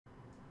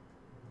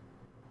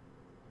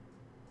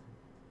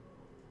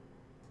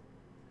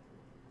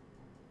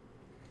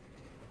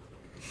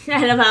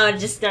I love how it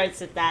just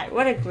starts with that.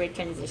 What a great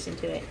transition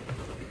to it.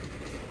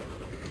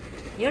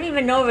 You don't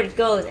even know where it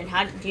goes, and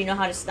how do you know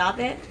how to stop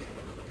it?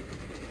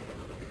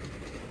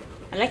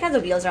 I like how the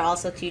wheels are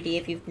also 2D,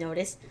 if you've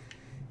noticed.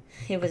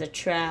 It was a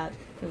trap.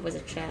 It was a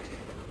trap.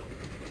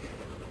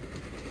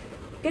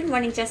 Good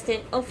morning,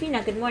 Justin. Oh,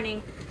 Fina, good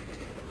morning.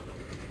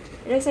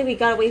 It looks like we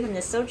got away from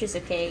the soldiers,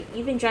 okay?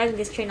 You've been driving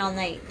this train all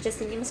night.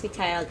 Justin, you must be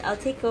tired. I'll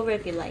take over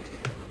if you like.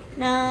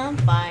 Nah, I'm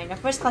fine. A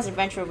first-class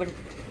adventurer would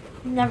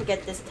never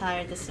get this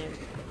tired this soon.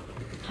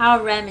 How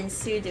are Rem and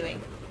Sue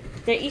doing?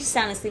 They're each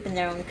sound asleep in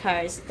their own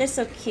cars. They're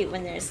so cute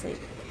when they're asleep.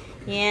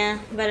 Yeah,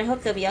 but I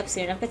hope they'll be up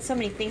soon. I've got so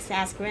many things to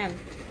ask Rem.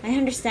 I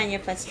understand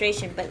your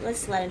frustration, but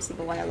let's let him sleep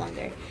a while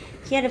longer.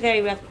 He had a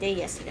very rough day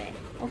yesterday.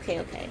 Okay,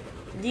 okay.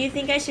 Do you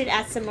think I should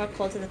add some more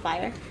coal to the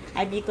fire?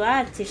 I'd be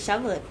glad to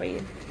shovel it for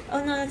you. Oh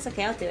no, that's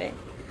okay, I'll do it.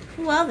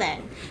 Well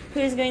then,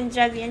 who's going to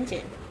drive the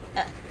engine?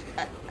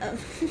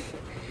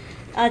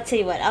 I'll tell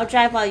you what, I'll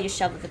drive while you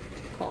shovel the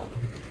coal.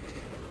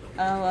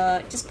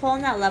 Oh, just pull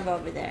on that lever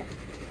over there.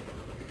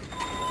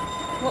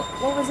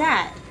 What was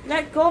that?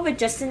 Let go of it,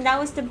 Justin, that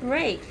was the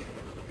brake.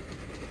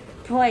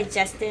 Boy,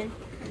 Justin.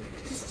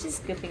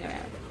 Just goofing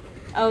around.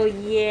 Oh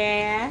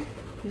yeah?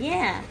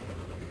 Yeah.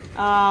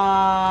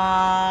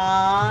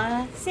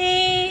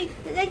 See?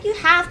 Like, you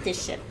have to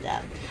ship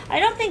them. I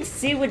don't think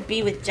Sue would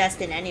be with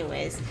Justin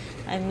anyways.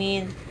 I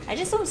mean, I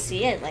just don't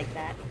see it like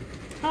that.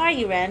 How are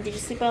you, Rem? Did you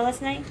sleep well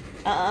last night?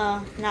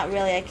 Not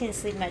really. I couldn't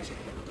sleep much.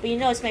 But you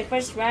know, it's my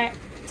first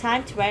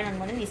time to ride on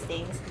one of these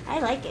things. I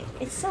like it.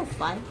 It's so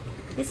fun.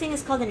 This thing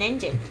is called an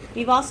engine.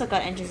 We've also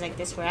got engines like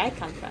this where I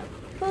come from.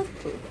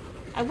 Poof poof.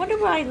 I wonder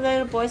why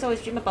little boys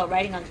always dream about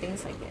riding on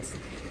things like this.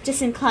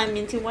 Justin climbed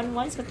into one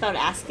once without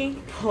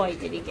asking. Boy,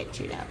 did he get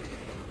chewed out.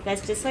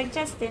 That's just like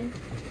Justin.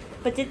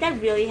 But did that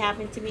really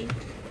happen to me?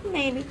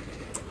 Maybe.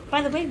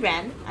 By the way,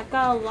 Ren, I've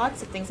got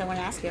lots of things I want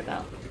to ask you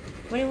about.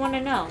 What do you want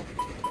to know?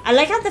 I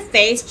like how the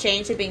face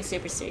changed to being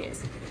super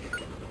serious.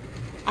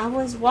 I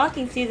was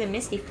walking through the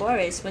misty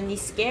forest when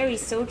these scary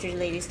soldier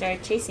ladies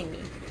started chasing me.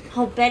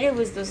 I'll bet it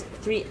was those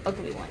 3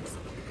 ugly ones.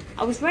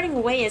 I was running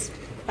away as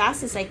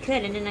fast as I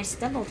could, and then I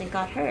stumbled and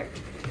got hurt.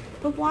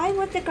 But why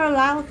would the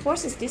Carlisle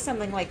forces do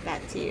something like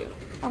that to you?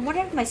 I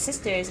wonder if my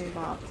sister is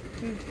involved.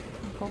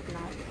 I hope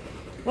not.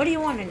 What do you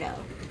want to know?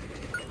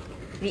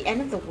 The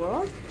end of the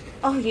world?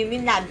 Oh, you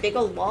mean that big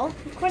old wall?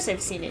 Of course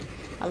I've seen it.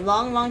 A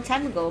long, long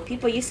time ago,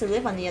 people used to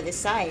live on the other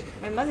side.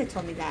 My mother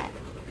told me that.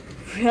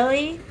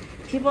 Really?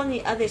 People on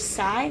the other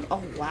side?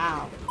 Oh,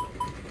 wow.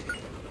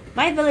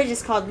 My village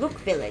is called Luc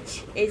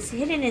Village. It's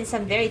hidden in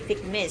some very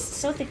thick mist,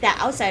 so thick that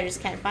outsiders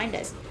can't find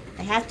us.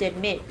 I have to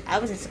admit, I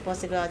wasn't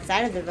supposed to go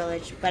outside of the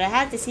village, but I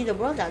had to see the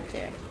world out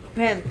there.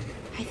 Rem,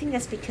 I think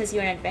that's because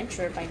you're an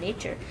adventurer by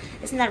nature.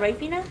 Isn't that right,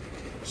 Fina?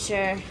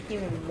 Sure,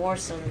 even more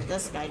so than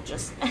this guy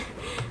just...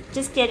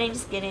 Just kidding,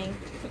 just kidding.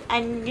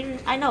 I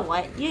know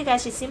what, you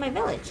guys should see my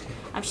village.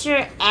 I'm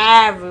sure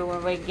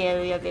everyone will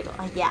give you a big...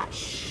 yeah,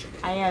 shh.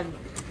 I am...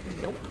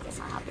 Nope, that's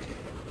not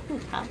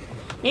happening. Huh?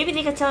 Maybe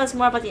they could tell us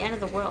more about the end of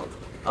the world.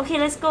 Okay,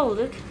 let's go,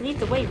 Luke. Lead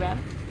the way,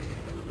 Rem.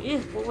 Ew,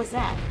 what was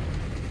that?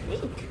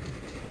 Eek.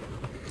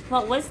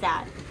 What was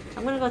that?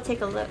 I'm gonna go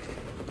take a look.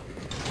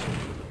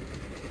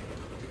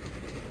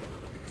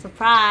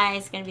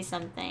 Surprise! It's gonna be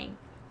something.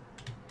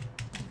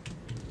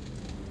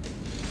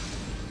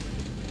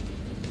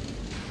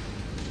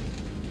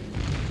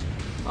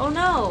 Oh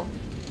no!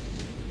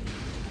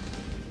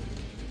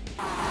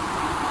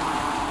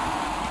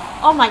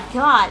 Oh my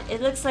god!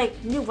 It looks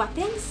like new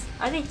weapons?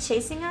 Are they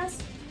chasing us?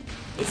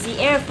 It's the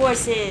Air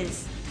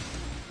Forces!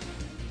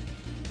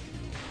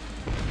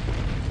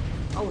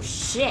 Oh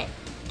shit!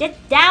 Get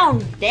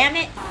down, damn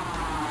it!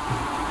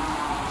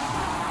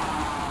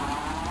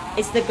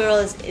 It's the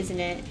girls, isn't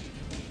it?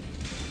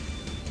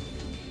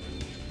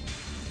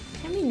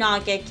 Can we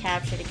not get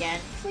captured again?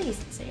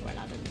 Please say we're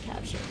not gonna be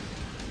captured.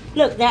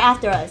 Look, they're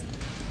after us.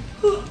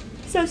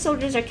 Some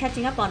soldiers are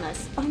catching up on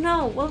us. Oh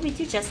no, what will we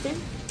do, Justin?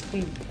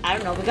 I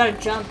don't know, we gotta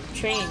jump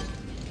train.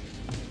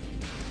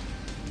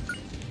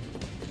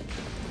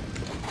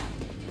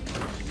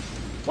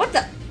 What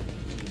the?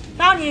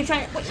 Found you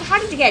trying. Wait, how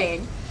did you get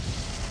in?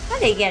 How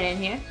did they get in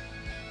here?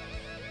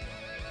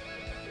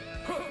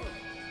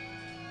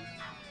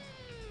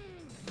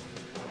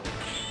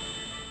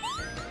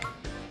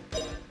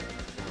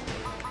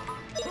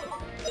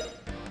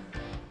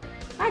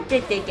 How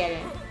did they get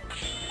in?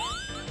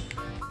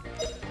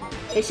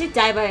 They should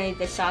die by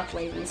the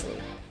shockwave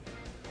easily.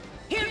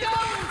 Here goes!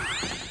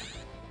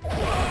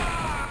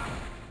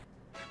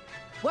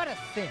 What a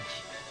cinch.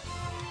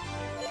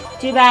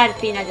 Too bad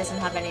Fina doesn't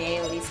have any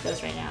AoE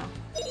skills right now.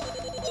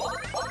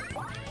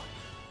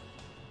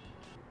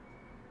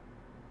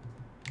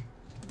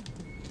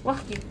 Well,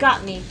 you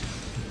got me.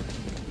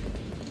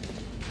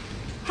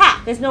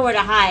 Ha! There's nowhere to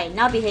hide.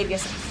 Now behave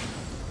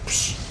yourself.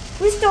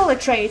 Psh, we stole a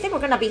train. You think we're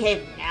gonna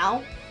behave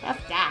now?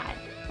 F that.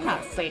 I'm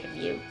not afraid of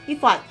you. You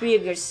fought 3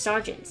 of your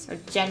sergeants, or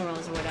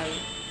generals, or whatever.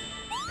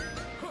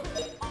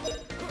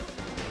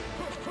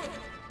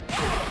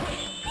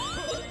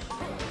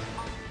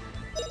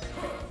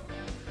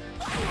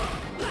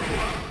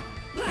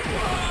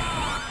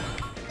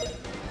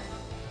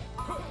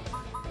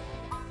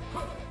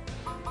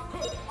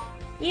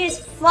 Use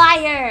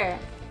fire!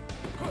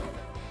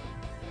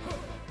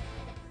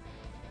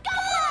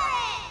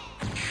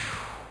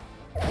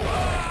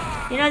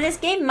 You know, this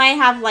game might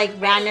have like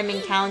random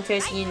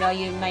encounters, you know,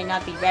 you might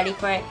not be ready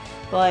for it,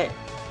 but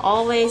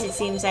always it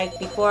seems like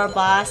before a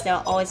boss,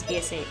 there'll always be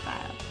a save file.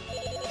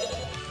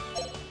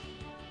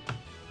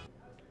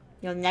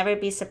 You'll never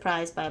be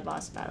surprised by a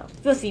boss battle.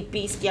 Filthy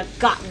beast, you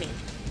got me.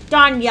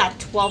 Darn ya,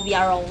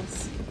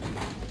 12-year-olds.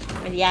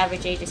 Where the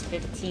average age is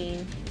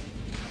 15.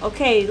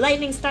 Okay,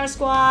 Lightning Star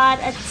Squad,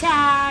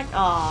 attack!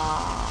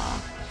 Aww.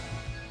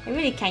 I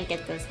really can't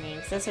get those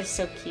names. Those are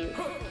so cute.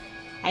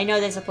 I know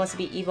they're supposed to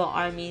be evil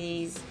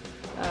armies,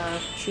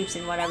 troops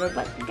and whatever,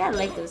 but you gotta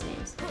like those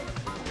names.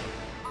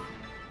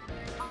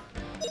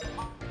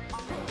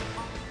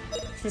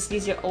 Just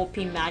use your OP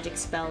magic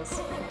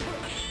spells.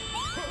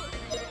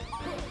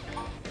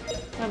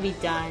 I'll be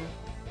done.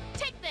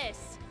 Take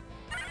this.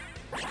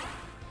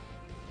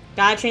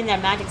 Gotta train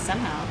that magic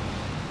somehow.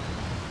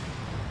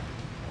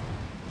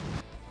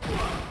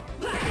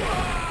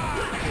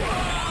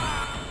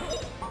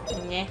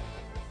 Yeah.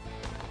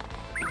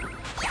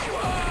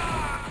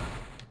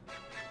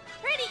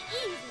 Pretty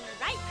easy,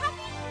 right,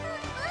 Puppy?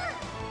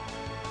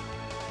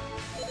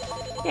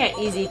 Yeah,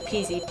 easy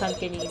peasy,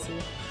 pumpkin easy.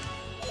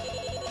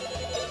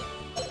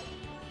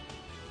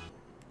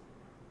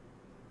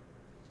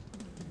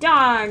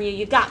 Darn you,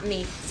 you got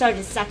me.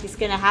 Sergeant Saki's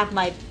gonna have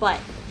my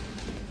butt.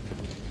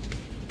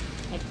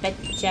 I bet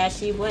ya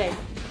she would.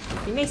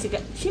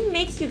 She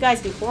makes you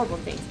guys do horrible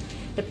things.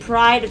 The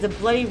pride of the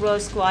Bloody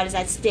Rose Squad is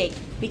at stake.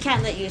 We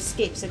can't let you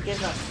escape, so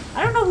give up.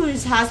 I don't know who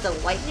has the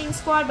Lightning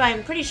Squad, but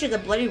I'm pretty sure the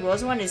Bloody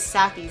Rose one is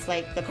Saki's,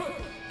 like the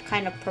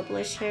kind of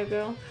purplish hair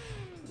girl.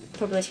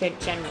 Purplish hair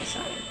general,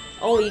 sorry.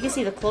 Oh, you can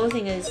see the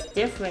clothing is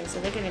different, so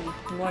they're gonna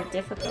be more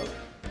difficult.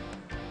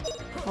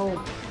 Oh,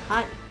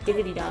 hot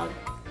diggity dog.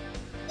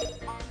 Let's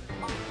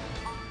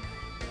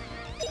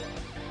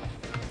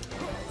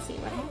see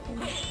what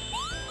happens.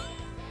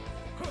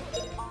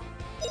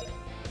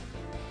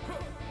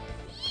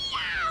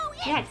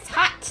 Yeah, it's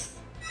hot!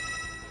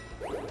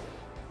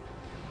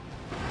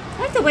 I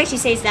like the way she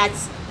says that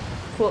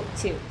quote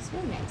too. It's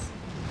really nice.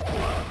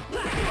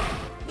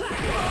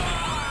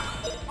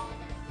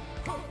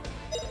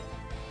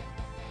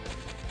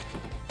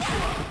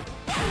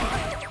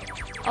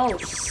 Oh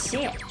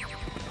shit.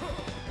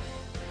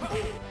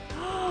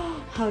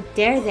 How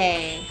dare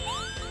they?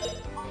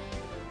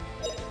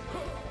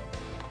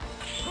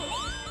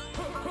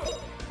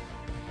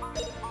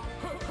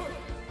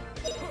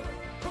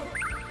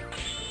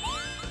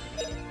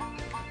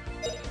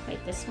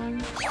 Wait, this one?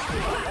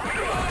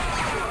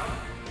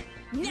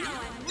 Now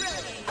I'm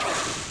really...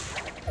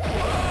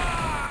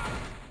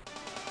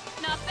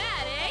 Not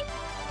bad, eh?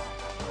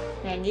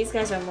 Man, these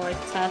guys are more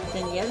tough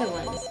than the other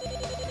ones.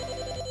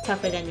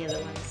 Tougher than the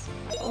other ones.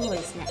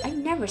 I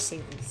never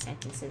say these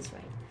sentences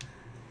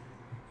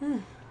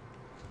right.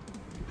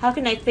 How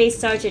can I face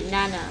Sergeant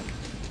Nana?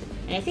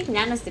 And I think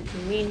Nana's the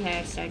green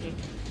hair sergeant.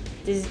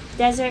 This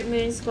Desert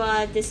Moon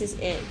Squad, this is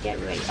it. Get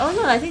ready. Oh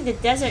no, I think the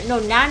Desert... No,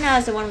 Nana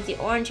is the one with the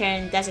orange hair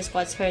and Desert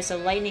Squad's her, so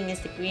Lightning is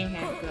the green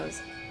hair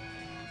girls.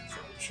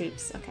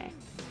 Troops, okay.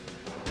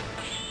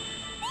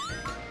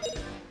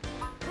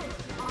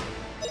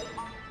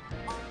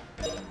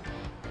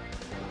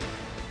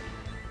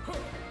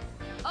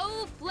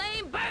 Oh,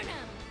 flame burn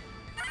him!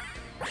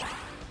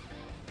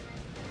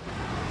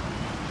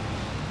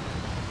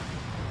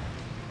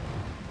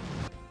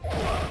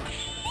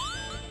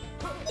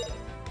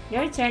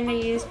 Your turn to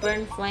use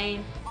Burn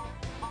Flame.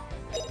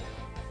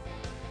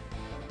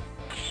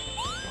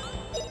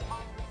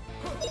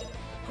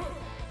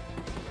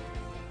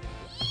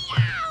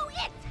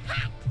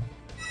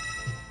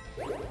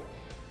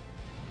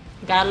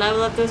 Gotta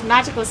level up those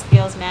magical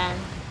skills, man.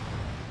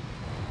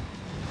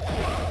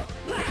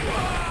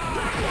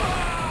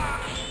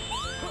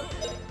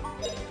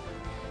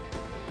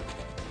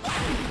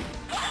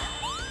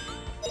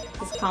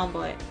 Just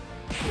combo it.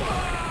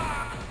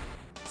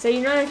 So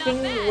you know the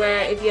thing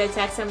where if you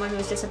attack someone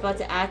who's just about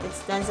to act, it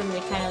stuns them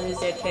and they kind of lose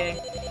their turn?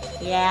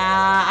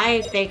 Yeah,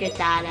 I figured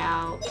that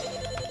out.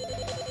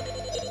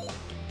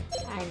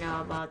 I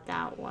know about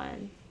that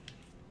one.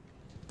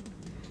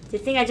 To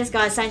think I just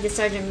got assigned to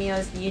Sergeant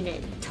Mio's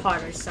unit,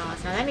 tartar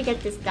sauce. Now let me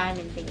get this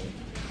diamond thingy.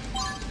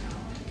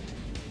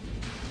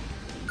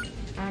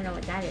 I don't know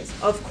what that is.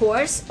 Of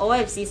course?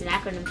 OFC is an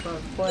acronym for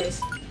of course.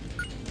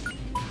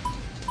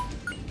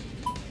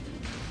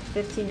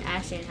 15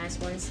 action has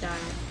 1 star.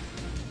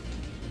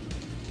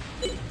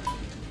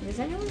 Does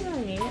anyone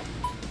really need it?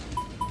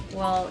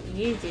 Well,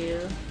 you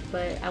do,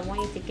 but I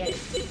want you to get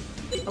it.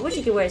 I wish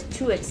you could wear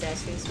 2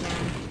 accessories,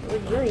 man. It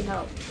would really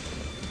help.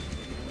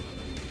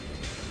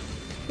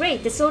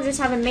 Great, the soldiers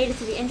haven't made it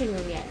to the engine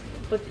room yet.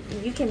 But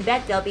you can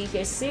bet they'll be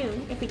here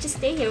soon. If we just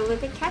stay here, we'll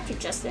get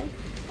captured, Justin.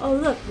 Oh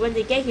look, when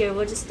they get here,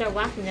 we'll just start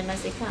whacking them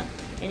as they come.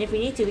 And if we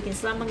need to, we can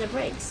slam on the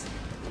brakes.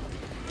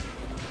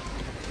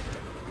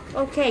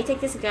 Okay, take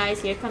this, guys.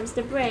 Here comes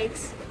the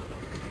brakes.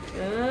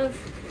 Move.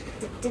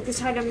 Did this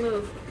harder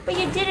move. But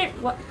you did it!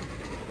 What?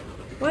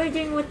 What are you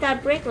doing with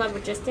that brake lever,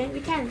 Justin? We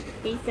can't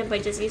beat them by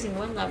just using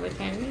one lever,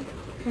 can we?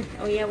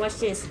 Oh yeah, watch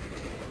this.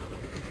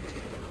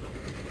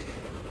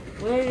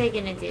 What are they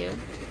gonna do?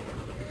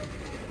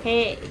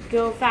 Hey,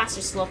 go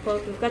faster,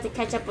 Slowpoke. We've got to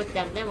catch up with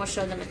them. Then we'll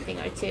show them a thing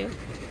or two.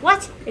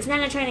 What? Is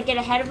Nana trying to get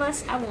ahead of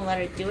us? I won't let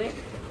her do it.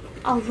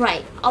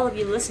 Alright, all of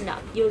you listen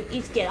up. You'll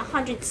each get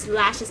 100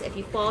 slashes if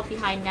you fall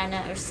behind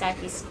Nana or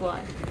Saki's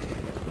squad.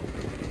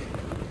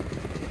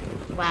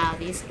 Wow,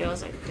 these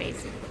girls are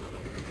crazy.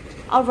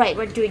 Alright,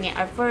 we're doing it.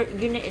 Our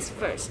unit is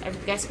first. I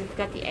guess we've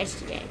got the edge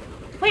today.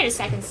 Wait a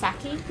second,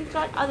 Saki. We've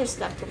got other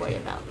stuff to worry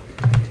about.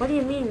 What do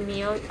you mean,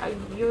 Mio?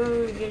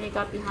 Your unit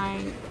got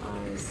behind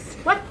us.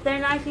 What? They're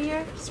not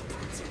here?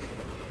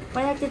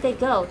 Where the heck did they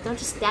go? Don't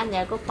just stand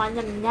there. Go find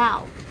them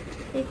now.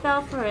 They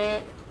fell for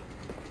it.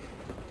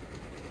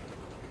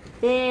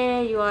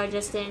 There you are,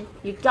 Justin.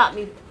 You got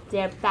me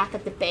there back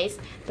at the base,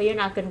 but you're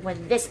not going to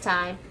win this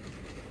time.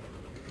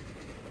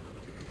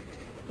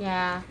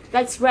 Yeah,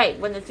 that's right.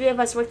 When the three of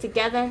us work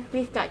together,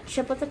 we've got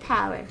triple the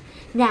power.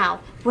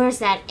 Now, where's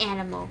that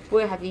animal?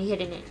 Where have you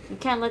hidden it? You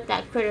can't let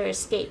that critter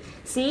escape.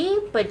 See?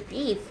 But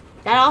beef.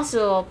 That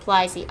also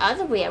applies the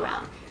other way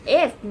around.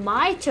 If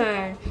my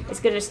turn is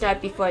going to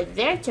start before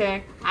their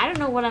turn, I don't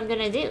know what I'm going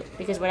to do.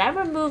 Because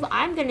whatever move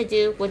I'm going to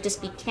do will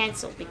just be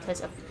cancelled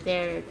because of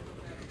their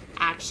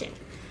action.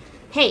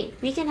 Hey,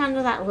 we can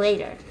handle that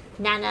later.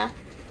 Nana,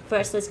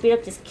 first let's beat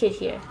up this kid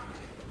here.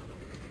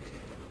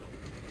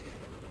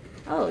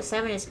 Oh,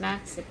 7 is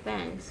max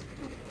defense.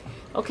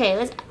 Okay,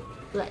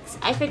 let's.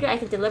 I figured I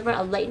could deliver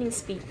a lightning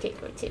speed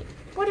kick or two.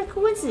 What a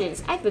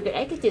coincidence! I figured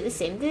I could do the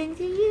same thing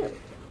to you.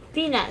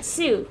 Vina,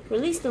 Sue,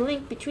 release the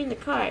link between the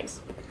cars.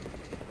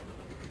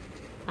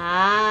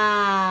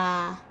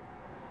 Ah.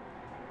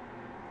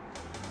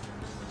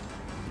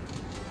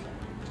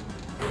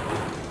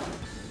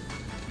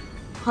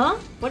 Huh?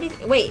 What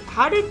did? Wait,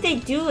 how did they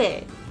do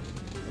it?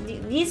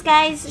 These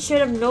guys should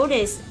have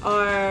noticed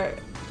our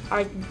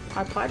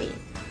party.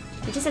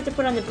 You just have to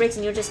put on the brakes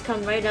and you'll just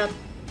come right up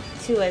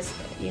to us,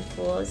 you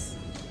fools.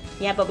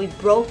 Yeah, but we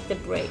broke the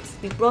brakes.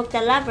 We broke the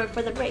lever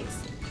for the brakes.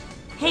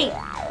 Hey!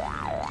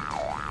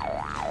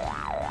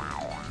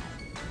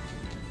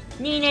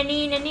 Nina,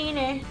 Nina,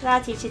 Nina.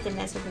 That'll teach you to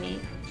mess with me.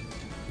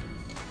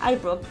 I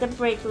broke the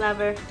brake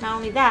lever. Not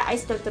only that, I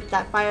stoked up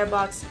that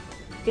firebox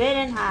good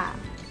and high.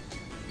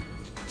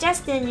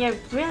 Justin, you're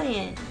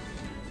brilliant.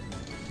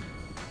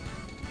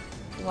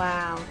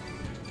 Wow.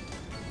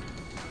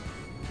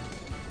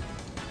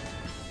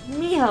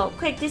 Miho,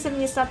 quick, do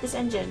something to stop this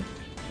engine.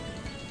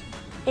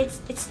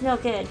 It's no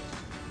good.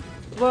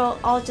 We'll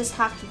all just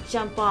have to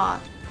jump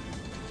off.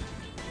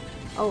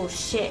 Oh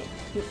shit.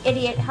 You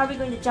idiot. How are we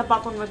going to jump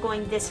off when we're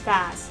going this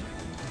fast?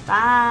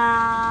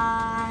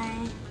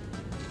 Bye.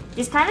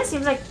 This kind of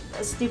seems like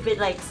a stupid,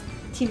 like,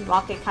 Team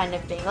Rocket kind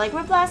of thing. Like,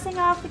 we're blasting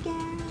off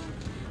again.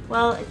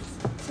 Well,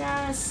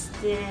 it's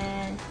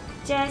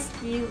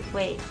just you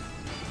wait.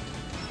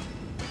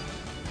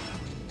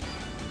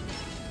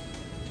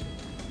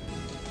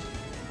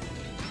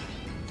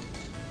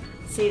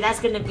 See, that's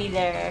gonna be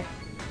their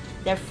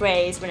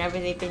phrase whenever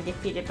they've been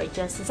defeated by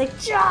Justin. It's like,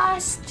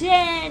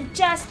 Justin,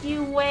 just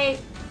you wait.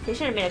 They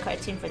should have made a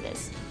cartoon for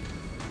this.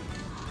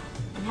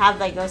 And have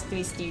like those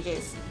three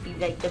stooges be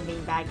like the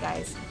main bad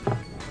guys.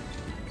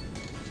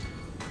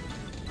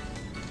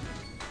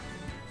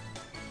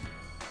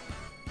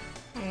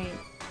 Alright.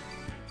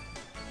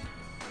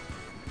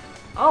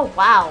 Oh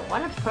wow,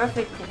 what a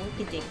perfect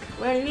winky-dink.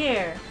 We're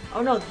here.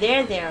 Oh no,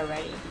 they're there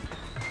already.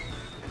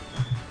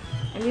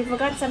 And we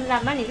forgot some of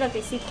that money. Look,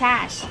 I see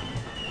cash.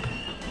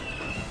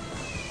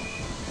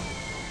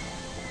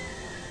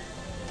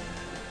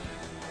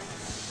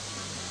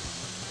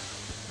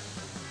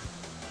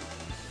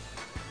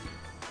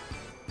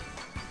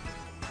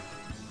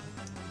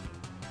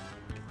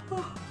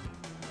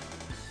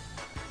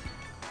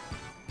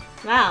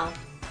 Wow.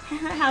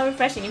 How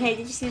refreshing. And hey,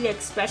 did you see the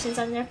expressions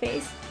on their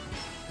face?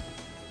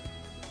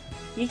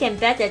 You can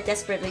bet they're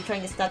desperately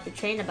trying to stop the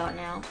train about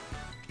now.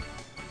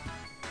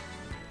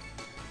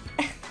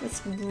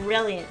 It's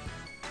brilliant.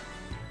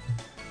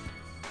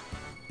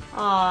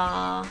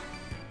 Aww.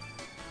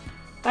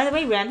 By the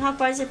way, Ram, how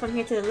far is it from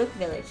here to the Luc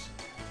Village?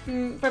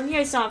 From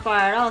here it's not far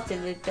at all to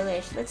the Luc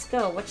Village. Let's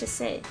go. What you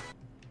say?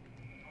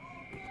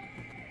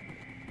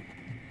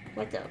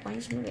 What the? Why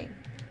aren't you moving?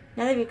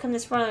 Now that we've come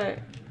this far...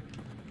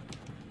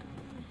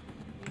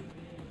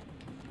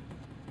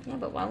 Yeah,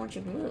 but why won't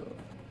you move?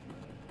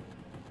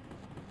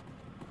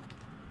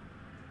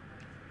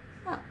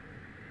 Oh.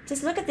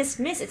 Just look at this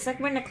mist. It's like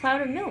we're in a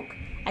cloud of milk.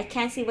 I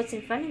can't see what's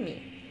in front of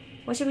me.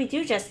 What should we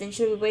do, Justin?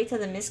 Should we wait till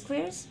the mist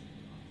clears?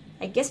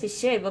 I guess we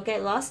should. We'll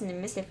get lost in the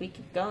mist if we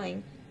keep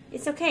going.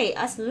 It's okay.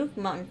 Us Luke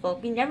Mountain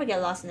folk, we never get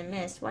lost in the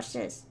mist. Watch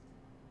this.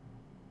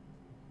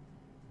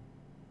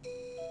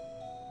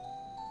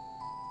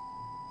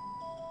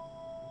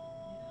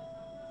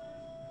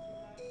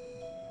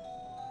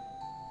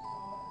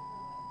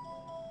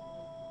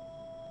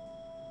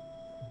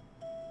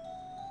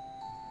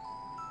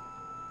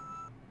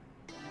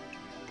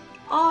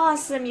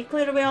 Awesome! You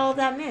cleared away all of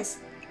that mist.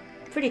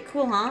 Pretty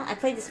cool, huh? I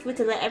played this flute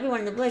to let everyone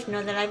in the village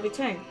know that I've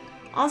returned.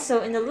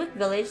 Also, in the Luc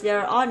Village, there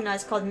are odd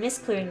nuts called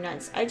mist clearing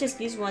nuts. I just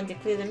used one to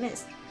clear the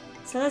mist.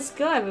 So let's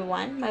go,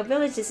 everyone. My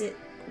village is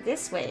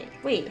this way.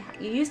 Wait,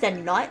 you used a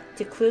nut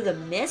to clear the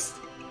mist?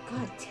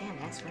 God damn,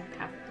 that's one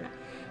powerful nut.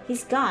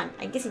 He's gone.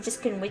 I guess he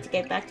just couldn't wait to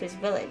get back to his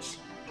village.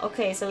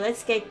 Okay, so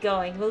let's get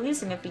going. We'll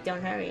lose him if we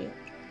don't hurry.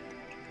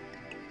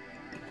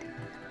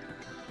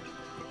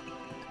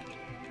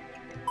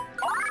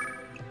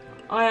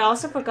 Oh, I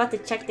also forgot to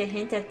check the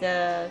hint at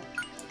the...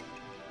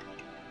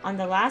 on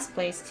the last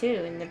place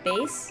too, in the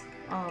base.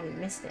 Oh, we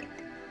missed it.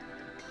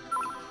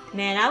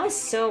 Man, I was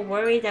so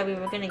worried that we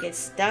were gonna get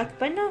stuck,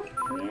 but no,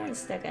 we aren't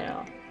stuck at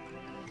all.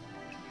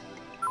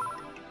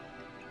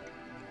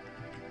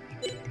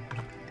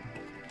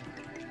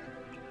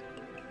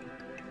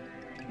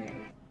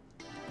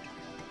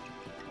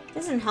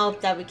 Doesn't help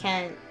that we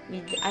can't...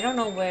 I don't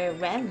know where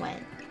Ren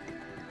went.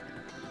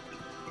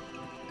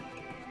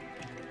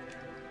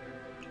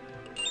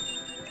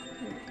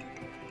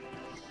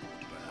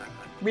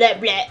 Blah,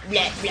 blah,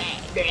 blah, blah,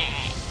 blah.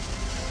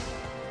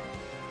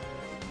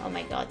 Oh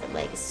my god, the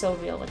leg is so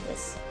real with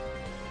this.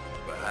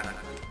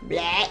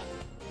 Blah,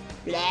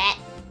 blah.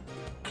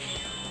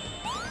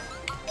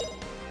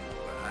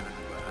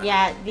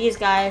 Yeah, these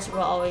guys will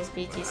always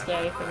be too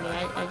scary for me.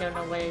 I don't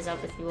know what is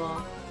up with you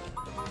all.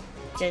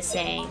 Just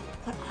saying.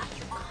 What are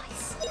you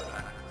guys?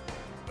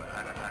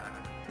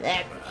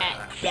 Blah,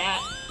 blah, blah,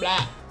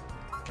 blah.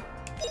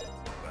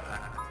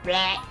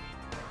 Blah.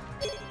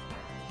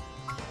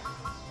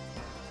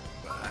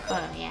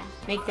 Oh yeah,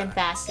 make them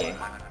faster.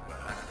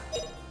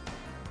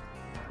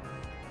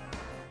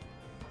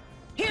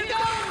 Here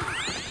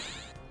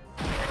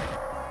goes!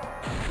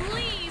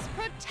 Please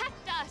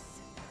protect us.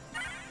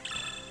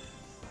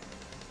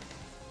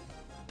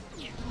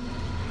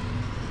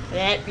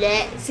 Blah,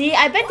 blah. See,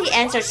 I bet the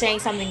ants are saying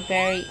something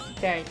very,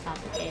 very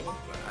complicated.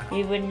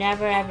 We would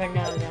never ever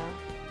know though.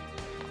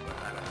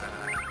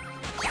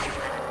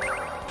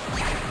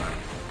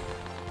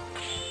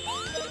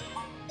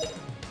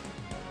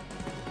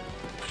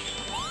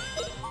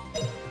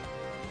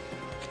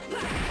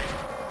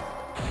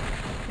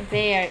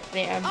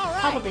 They are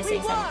probably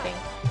saying something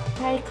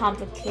very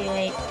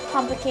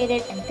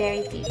complicated and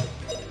very deep.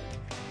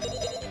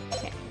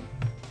 Okay.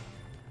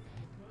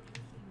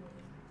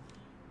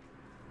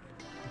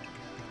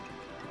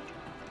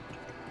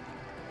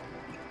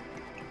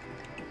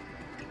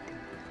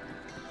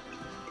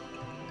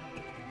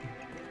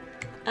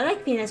 I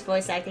like Pina's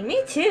voice acting.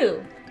 Me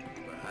too.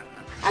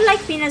 I like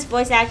Pina's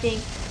voice acting.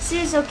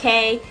 Sue's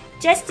okay.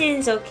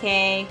 Justin's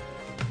okay.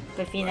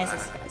 But Pina's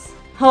is best.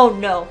 Oh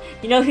no.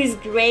 You know who's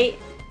great?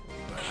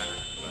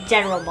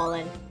 General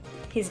Mullen.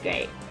 He's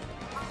great.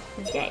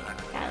 He's great.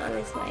 I love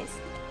his voice.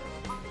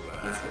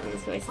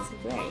 His voice is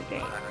very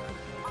great.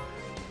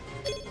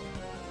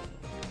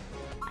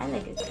 I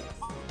like his voice.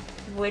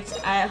 Which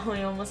I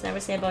almost never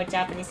say about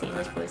Japanese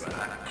English voices.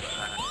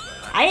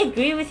 I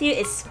agree with you,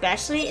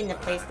 especially in the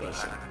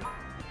PlayStation.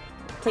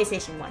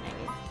 PlayStation 1, I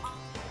mean.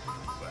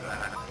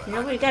 You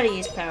know, we gotta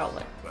use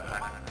Parrotwood.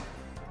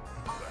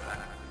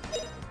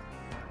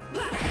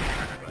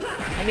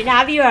 I mean,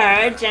 have you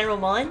heard General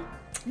Mullen?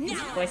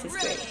 His voice is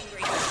great.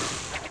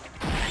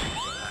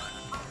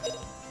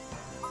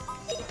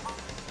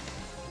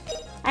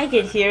 I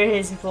could hear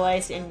his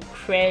voice and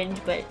cringe,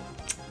 but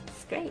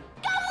it's great.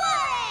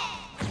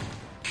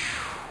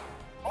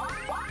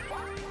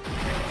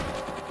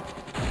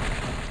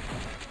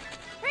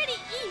 Pretty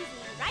easy,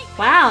 right?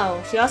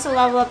 Wow, she also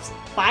leveled up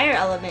Fire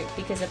Element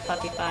because of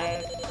Puppy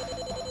Fire.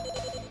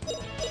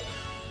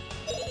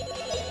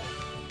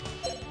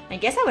 I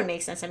guess that would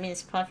make sense. I mean,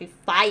 it's Puppy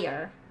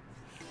Fire.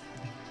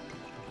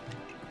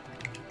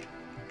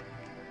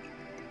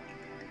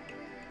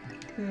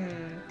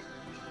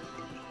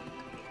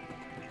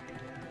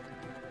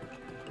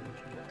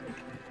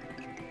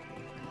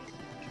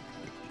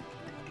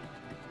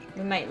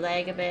 We might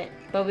lag a bit,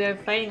 but we are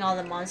fighting all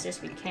the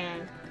monsters we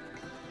can.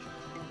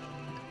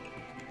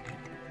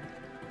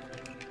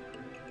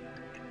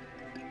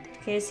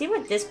 Okay, let's see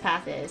what this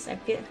path is. I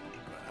feel...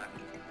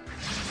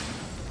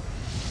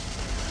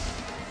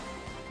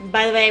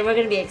 By the way, we're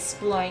gonna be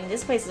exploring.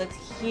 This place looks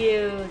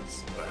huge.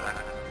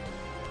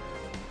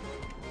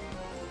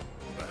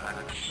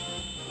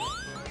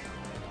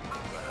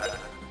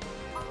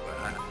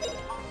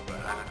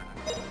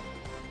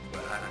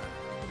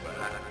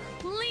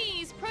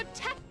 Please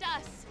protect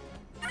us.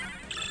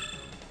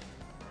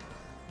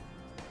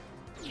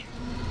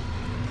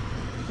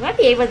 We might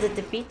be able to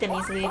defeat them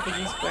easily if we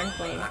use Burn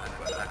Flame.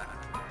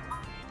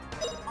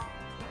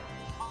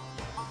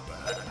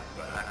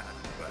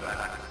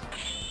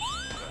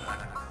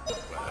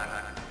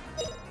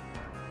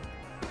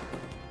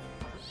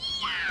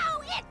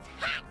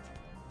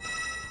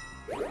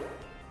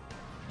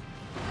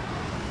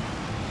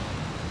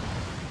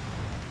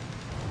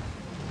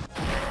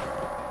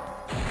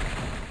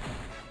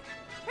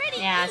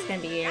 Yeah, it's gonna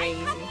be very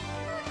easy.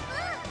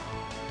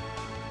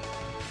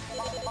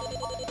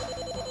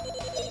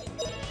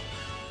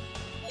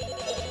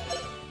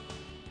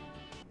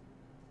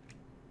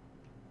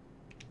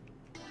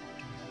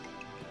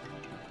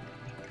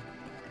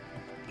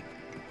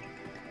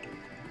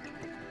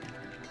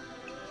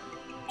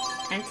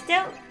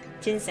 Antidote?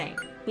 Ginseng.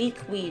 Weak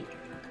weed.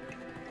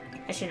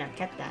 I shouldn't have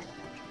kept that.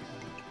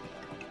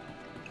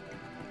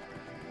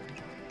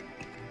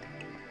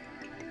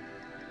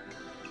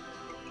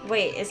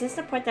 Wait, is this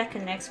the part that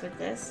connects with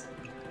this?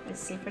 Let's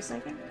see for a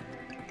second.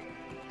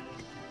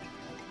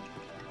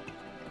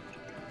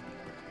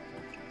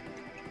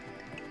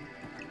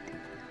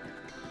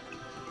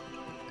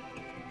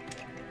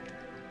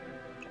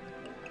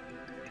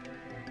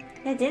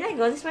 Yeah, didn't I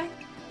go this way?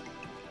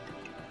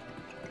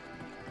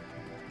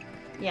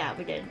 Yeah,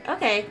 we did.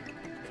 Okay.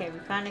 Okay, we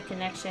found a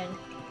connection.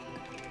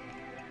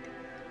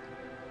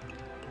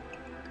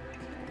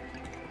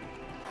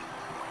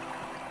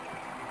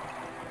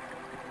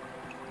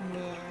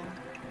 Man.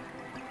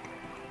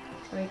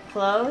 Are we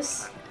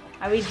close?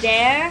 Are we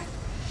there?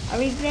 Are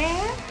we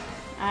there?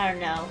 I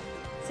don't know.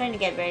 It's starting to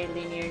get very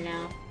linear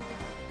now.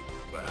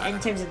 In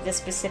terms of this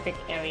specific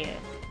area.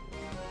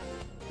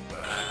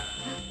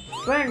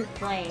 Burn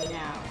flame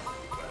now.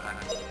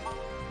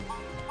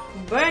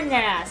 Burn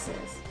their asses.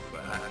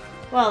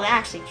 Well,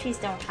 actually, trees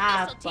don't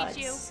have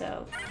buds,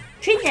 so...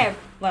 Treat their...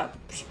 Well,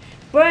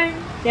 burn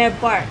their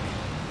bark.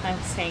 I'm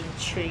saying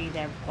tree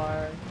their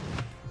bark.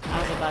 I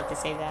was about to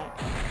say that.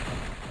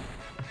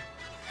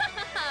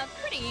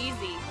 Pretty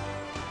easy.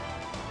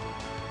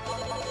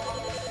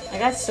 I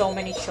got so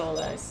many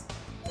cholas.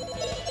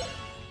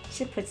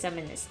 Should put some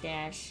in the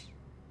stash.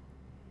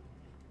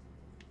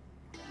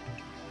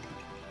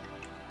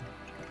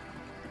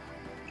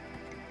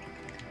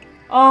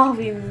 Oh,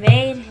 we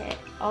made it.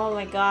 Oh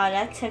my god,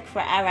 that took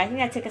forever. I think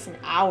that took us an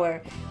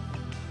hour.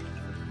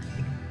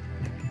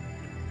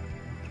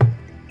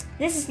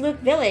 This is Luc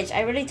Village.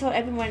 I already told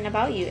everyone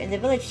about you, and the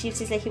village chief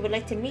says that he would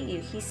like to meet you.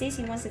 He says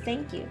he wants to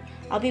thank you.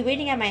 I'll be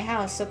waiting at my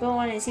house, so go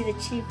on and see the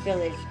chief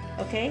village.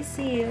 Okay?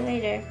 See you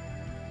later.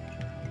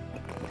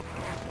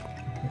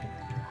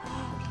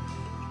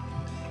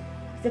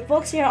 The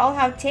folks here all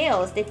have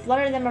tails. They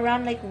flutter them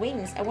around like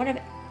wings. I wonder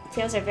if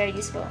tails are very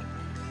useful.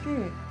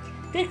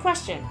 Good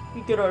question.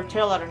 We get our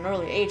tail at an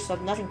early age, so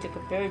have nothing to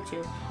compare it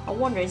to. I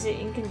wonder, is it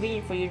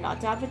inconvenient for you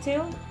not to have a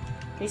tail?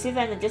 They say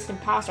that in the distant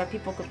past our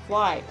people could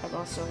fly, I've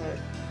also heard.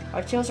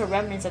 Our tails are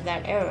remnants of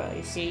that era,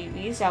 you see.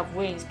 We used to have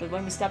wings, but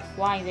when we stopped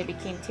flying they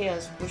became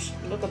tails, which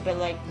look a bit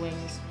like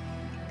wings.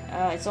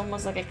 It's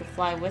almost like I could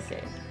fly with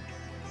it.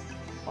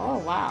 Oh,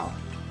 wow.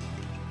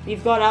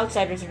 We've got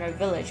outsiders in our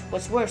village.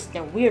 What's worse,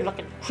 they're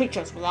weird-looking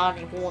creatures without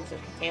any horns or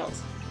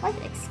tails. What?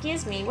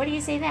 Excuse me, why do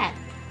you say that?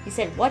 He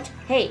said, what?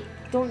 Hey,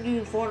 don't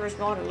you foreigners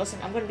know how to listen?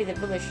 I'm going to be the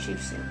village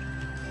chief soon.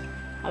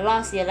 I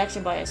lost the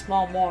election by a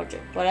small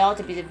margin, but I ought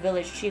to be the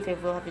village chief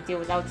if we'll have to deal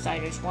with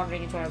outsiders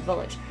wandering into our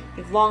village.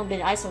 We've long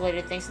been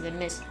isolated thanks to the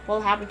mist.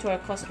 What'll happen to our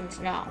customs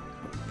now?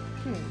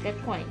 Good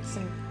point.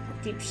 Some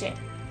deep shit.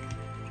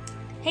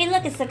 Hey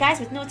look, it's the guys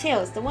with no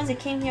tails, the ones that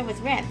came here with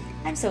Rem.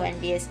 I'm so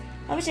envious.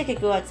 I wish I could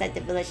go outside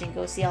the village and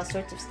go see all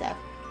sorts of stuff.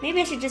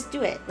 Maybe I should just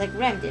do it, like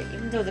Rem did,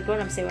 even though the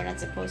grown-ups say we're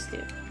not supposed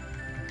to.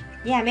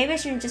 Yeah, maybe I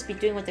shouldn't just be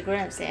doing what the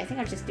grown-ups say. I think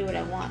I'll just do what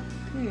I want.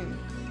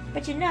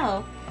 But you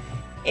know,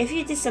 if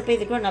you disobey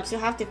the grown-ups, you'll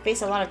have to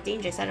face a lot of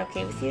danger. Is that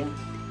okay with you?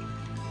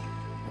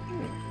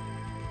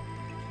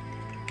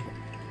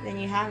 Then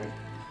you have it.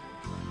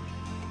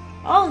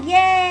 Oh,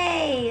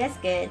 yay! That's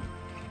good.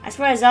 As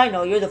far as I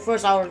know, you're the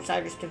first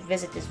outsiders to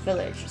visit this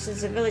village.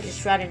 Since the village is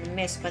shrouded in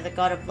mist by the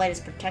God of Light as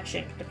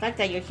protection, the fact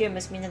that you're here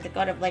must mean that the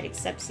God of Light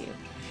accepts you.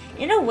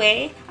 In a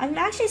way, I'm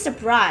actually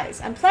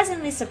surprised. I'm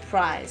pleasantly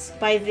surprised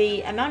by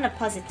the amount of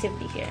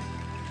positivity here.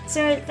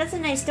 Sir, that's a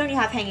nice stone you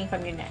have hanging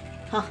from your neck.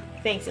 Huh,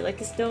 thanks. You like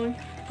the stone?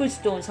 Good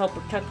stones help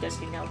protect us,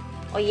 you know.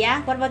 Oh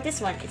yeah? What about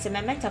this one? It's a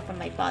memento from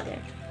my father.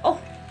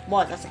 Oh,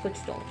 wow, that's a good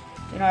stone.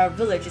 In our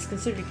village, it's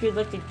considered good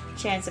luck to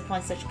chance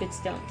upon such good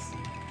stones.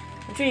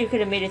 I'm sure you could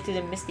have made it through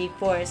the misty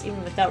forest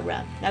even without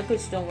Rem. That good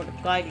stone would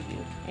have guided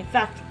you. In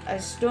fact, a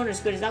stone as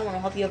good as that one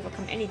will help you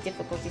overcome any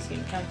difficulties you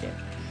encounter.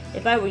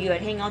 If I were you,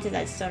 I'd hang on to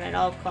that stone at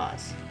all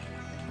costs.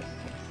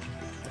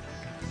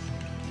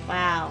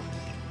 Wow.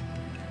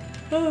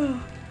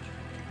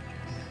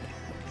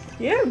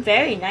 You're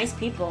very nice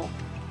people.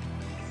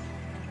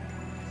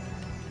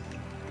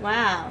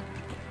 Wow.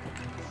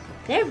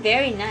 They're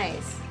very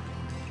nice.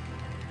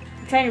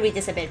 I'm trying to read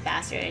this a bit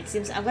faster. It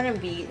seems I'm going to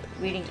be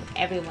reading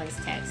everyone's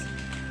text.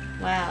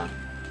 Wow.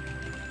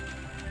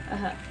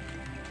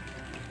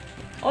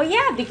 Oh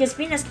yeah, because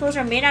Venus clothes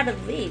are made out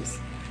of leaves.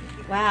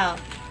 Wow.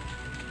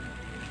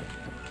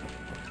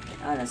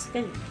 Oh, that's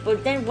good.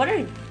 But then what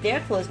are their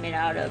clothes made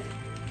out of?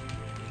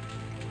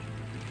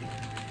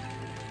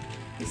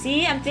 You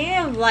see, I'm thinking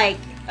of like,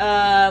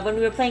 when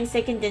we were playing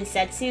Seiken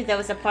Densetsu, there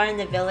was a part in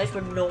the village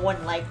where no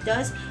one liked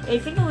us. I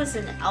think it was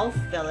an elf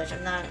village.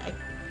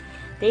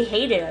 They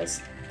hated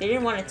us. They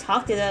didn't want to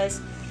talk to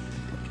us.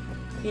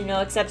 You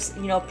know, except,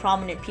 you know,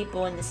 prominent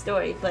people in the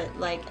story. But,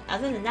 like,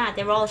 other than that,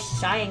 they were all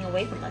shying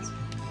away from us.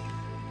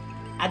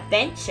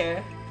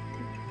 Adventure?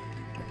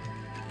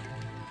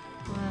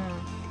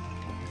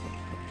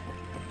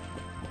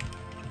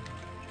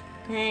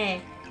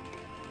 Hey.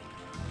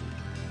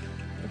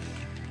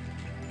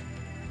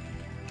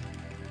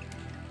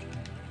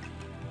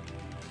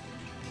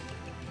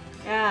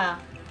 Yeah.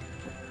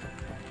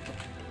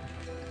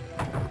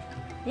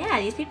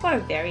 Yeah, these people are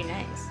very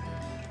nice.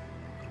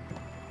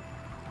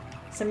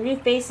 Some new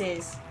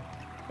faces.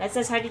 That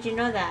says, how did you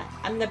know that?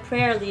 I'm the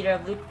prayer leader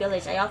of Luc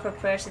Village. I offer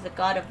prayers to the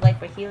god of light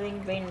for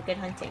healing, rain, and good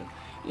hunting.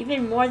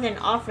 Even more than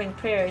offering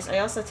prayers, I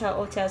also tell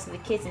old tales to the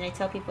kids and I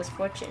tell people's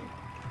fortune.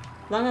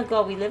 Long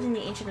ago, we lived in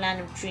the ancient land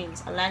of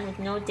dreams, a land with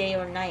no day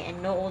or night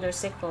and no old or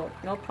sick folk,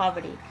 no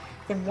poverty.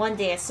 Then one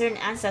day, a certain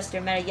ancestor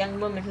met a young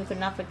woman who could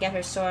not forget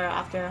her sorrow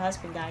after her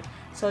husband died.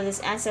 So this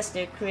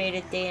ancestor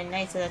created day and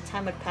night so that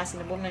time would pass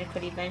and the woman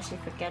could eventually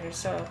forget her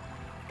sorrow.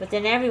 But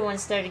then everyone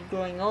started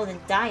growing old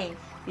and dying.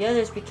 The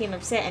others became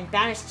upset and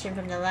banished him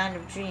from the land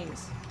of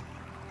dreams.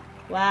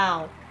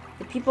 Wow.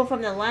 The people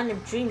from the land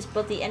of dreams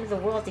built the end of the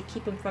world to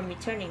keep him from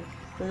returning.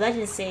 The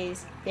legend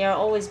says they are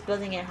always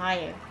building it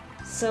higher.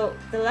 So,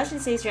 the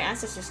legend says your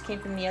ancestors came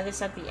from the other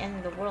side of the end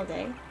of the world,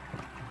 eh?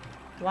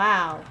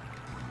 Wow.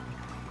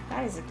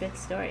 That is a good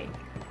story.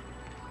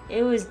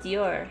 It was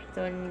Dior,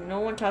 though no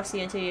one talks to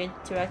you until you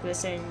interact with a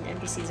certain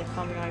NPC is a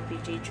common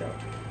RPG trope.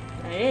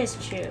 Now, it is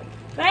true.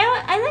 But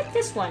I like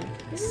this one.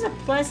 This is a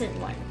pleasant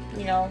one,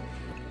 you know?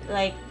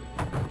 Like,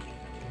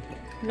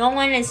 no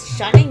one is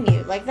shunning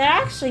you. Like, they're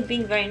actually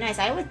being very nice.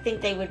 I would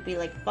think they would be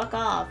like, fuck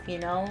off, you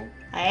know?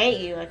 I hate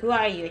you. Like, who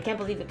are you? I can't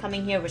believe you're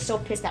coming here. We're so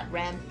pissed at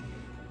Ram.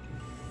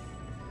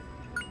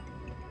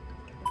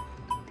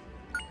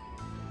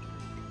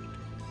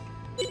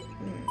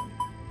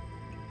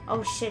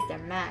 Oh shit, they're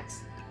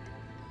max.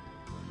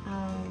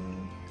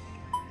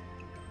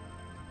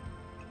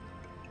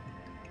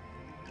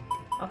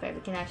 Okay,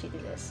 we can actually do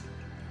this.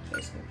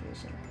 Here's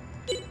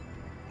confusion.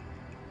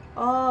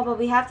 Oh, but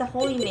we have the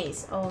holy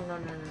mace. Oh, no.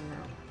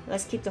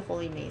 Let's keep the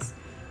holy mace.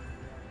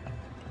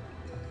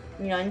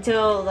 You know,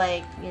 until,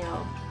 like, you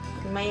know,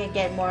 we might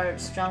get more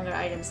stronger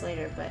items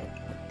later, but...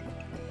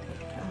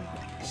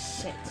 Oh,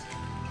 shit.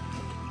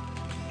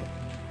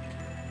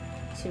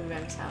 To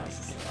Rem's house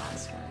is the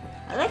last one.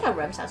 I like how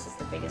Rem's house is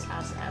the biggest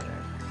house ever.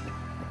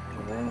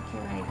 Where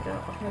can I go?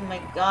 Oh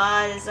my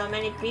god, there's so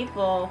many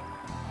people.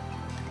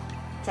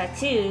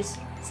 Tattoos?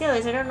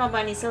 Sailors, I don't know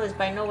about any sailors,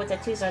 but I know what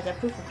tattoos are. They're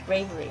proof of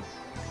bravery.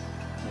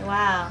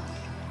 Wow.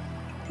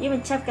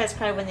 Even tough guys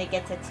cry when they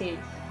get tattooed.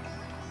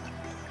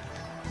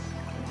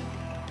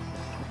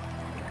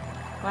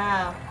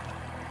 Wow.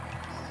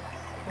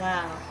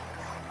 Wow.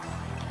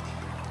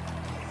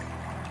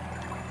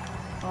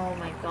 Oh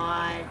my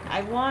god.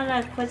 I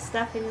wanna put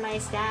stuff in my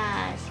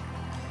stash.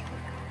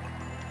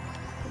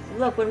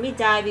 Look, when we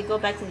die, we go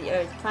back to the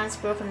earth. Plants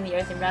grow from the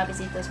earth and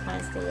rabbits eat those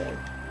plants to live.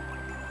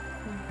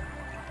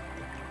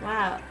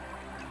 Wow.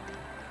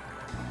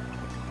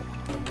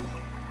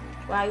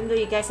 Wow, even though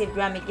you guys say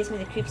Ram, it gives me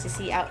the creeps to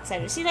see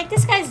outsiders. See, like,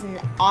 this guy's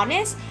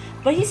honest,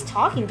 but he's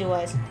talking to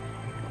us.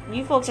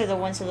 You folks are the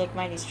ones who look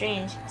mighty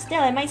strange.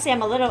 Still, I might say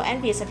I'm a little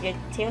envious of your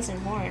tails and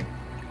horn.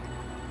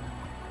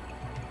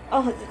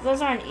 Oh,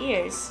 those aren't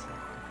ears.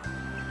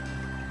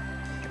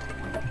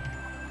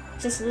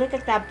 Just look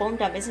at that bone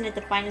dump. Isn't it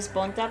the finest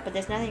bone dump? But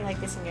there's nothing like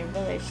this in your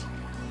village.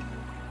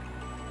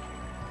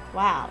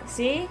 Wow.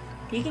 See?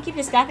 You can keep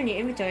the staff in your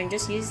inventory and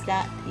just use it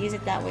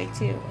that way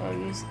too,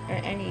 or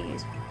any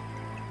use.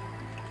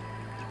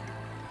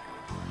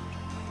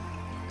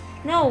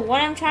 No,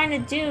 what I'm trying to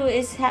do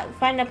is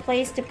find a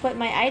place to put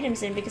my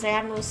items in because I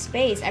have no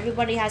space.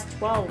 Everybody has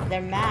 12.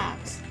 They're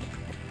max.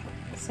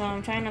 So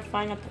I'm trying to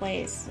find a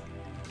place.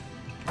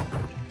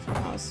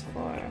 House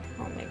 4.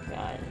 Oh my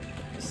god.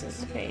 This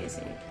is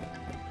crazy.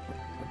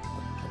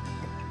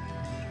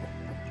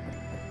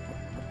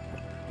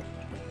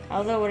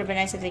 Although it would have been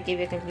nice if they gave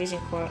you a confusion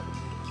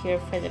cure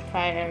for the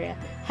prior area.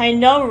 I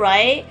know,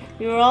 right?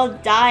 We were all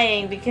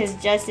dying because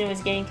Justin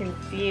was getting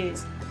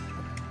confused.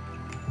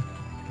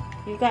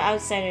 You've got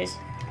outsiders.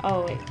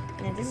 Oh, wait.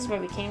 And this is where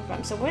we came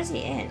from. So where's the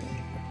inn?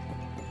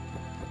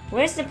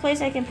 Where's the place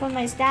I can put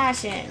my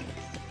stash in?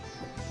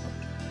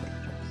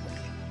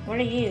 What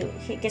are you?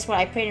 Guess what?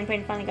 I prayed and prayed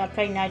and finally got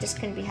pregnant. Now I just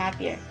couldn't be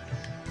happier.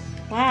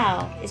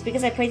 Wow. It's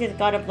because I pray to the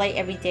God of Light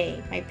every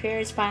day. My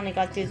prayers finally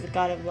got through to the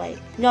God of Light.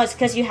 No, it's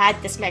because you had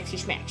the smexy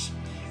smash.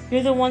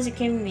 You're the ones who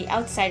came from the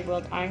outside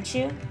world, aren't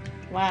you?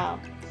 Wow.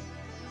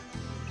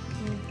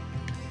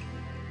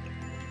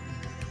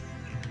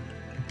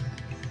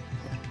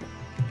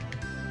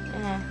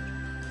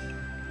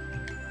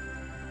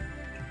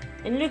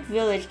 In Luc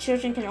Village,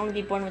 children can only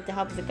be born with the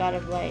help of the God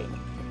of Light.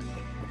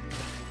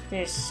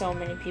 There's so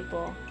many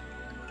people.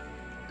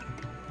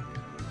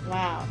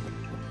 Wow.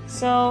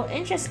 So,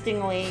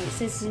 interestingly,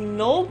 since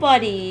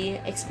nobody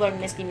explored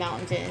Misty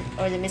Mountain,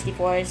 or the Misty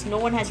Forest, no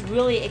one has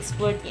really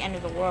explored the end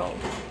of the world.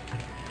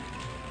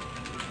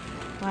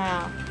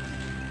 Wow.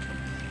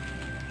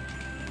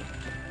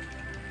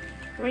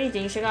 What are you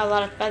doing? You sure got a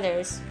lot of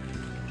feathers.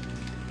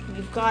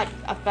 You've got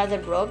a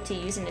feathered robe to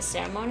use in a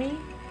ceremony?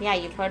 Yeah,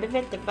 you've heard of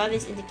it? The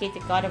feathers indicate the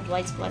God of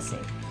Light's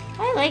blessing.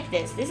 I like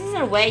this. This is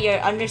a way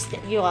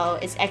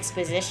it's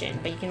exposition,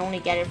 but you can only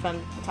get it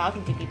from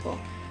talking to people.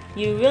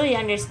 You really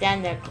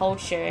understand their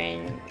culture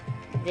and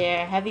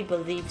their heavy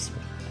beliefs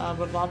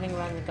revolving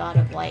around the God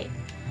of Light.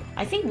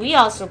 I think we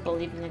also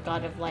believe in the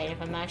God of Light,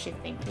 if I'm actually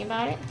thinking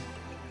about it.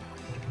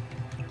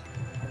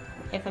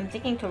 If I'm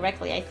thinking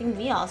correctly, I think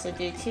we also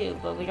do too,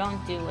 but we don't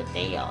do what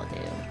they all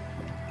do.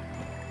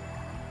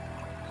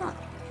 Huh.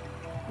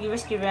 You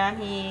rescued Ram,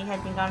 he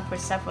had been gone for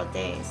several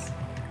days.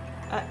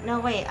 No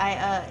wait,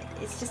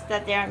 it's just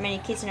that there aren't many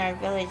kids in our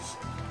village.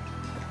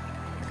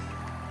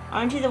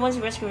 Aren't you the ones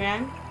who rescued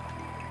Ram?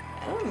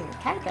 Oh,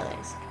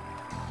 caterpillars.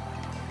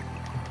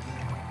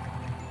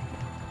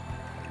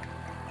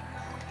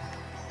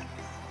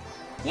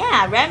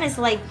 Yeah, Ram is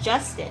like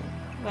Justin,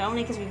 but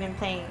only because we've been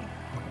playing.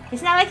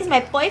 It's not like he's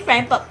my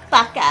boyfriend, but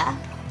baka.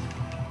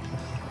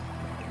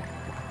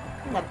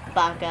 I'm the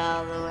baka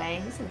all the way.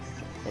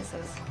 This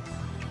is.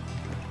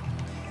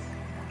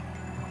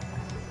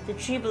 The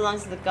tree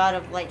belongs to the God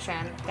of Light,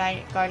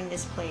 guarding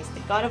this place. The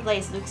God of Light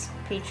is Luke's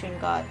patron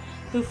god,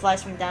 who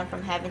flies down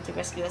from heaven to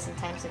rescue us in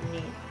times of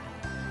need.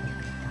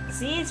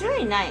 See, it's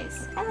really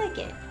nice. I like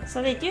it.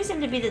 So they do seem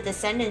to be the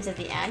descendants of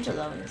the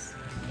Angelos.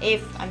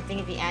 If I'm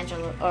thinking the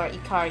Angelo or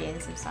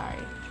Icarians, I'm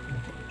sorry.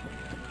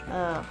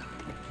 Oh.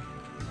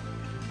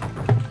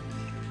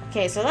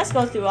 Okay, so let's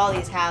go through all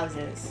these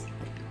houses.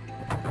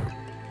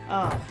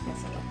 Oh,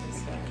 guess I left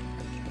this door.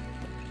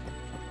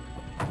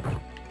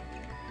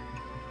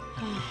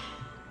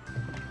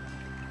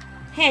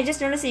 Hey, I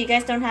just noticed that you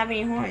guys don't have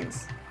any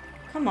horns.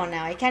 Come on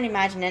now, I can't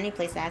imagine any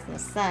place that has no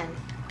sun.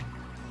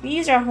 We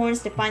use our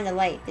horns to find the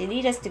light. They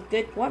lead us to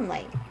good, warm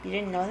light. You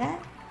didn't know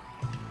that?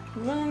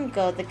 Long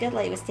ago, the good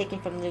light was taken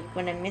from Luke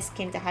when a mist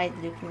came to hide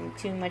Luke from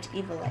too much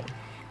evil light.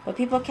 But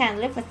people can't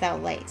live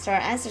without light, so our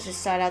ancestors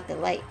sought out the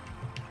light.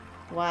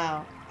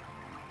 Wow.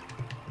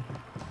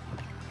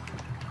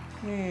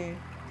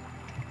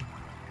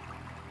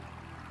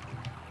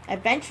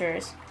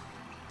 Adventurers?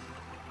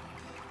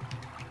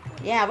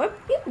 Yeah, we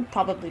would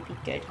probably be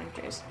good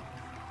hunters.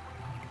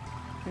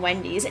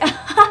 Wendy's.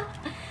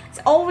 It's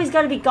always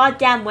gotta be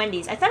goddamn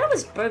Wendy's. I thought it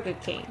was Burger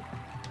King.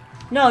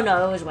 No,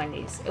 it was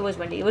Wendy's. It was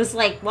Wendy's. It was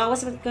like, what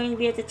was it going to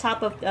be at the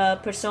top of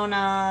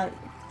Persona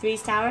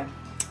 3's tower?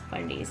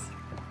 Wendy's.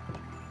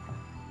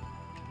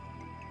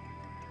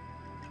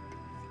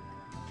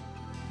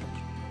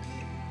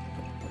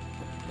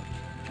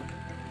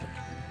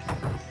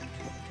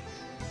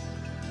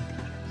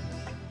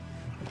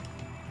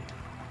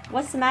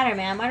 What's the matter,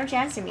 ma'am? Why don't you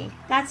answer me?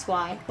 That's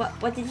why.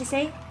 What did you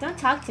say? Don't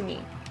talk to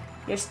me.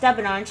 You're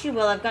stubborn, aren't you?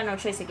 Well, I've got no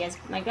choice, I guess.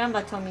 My grandpa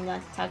told me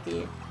not to talk to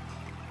you.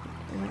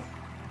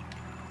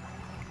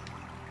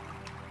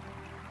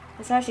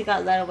 That's how she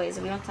got led away, so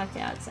we don't talk to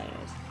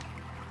outsiders.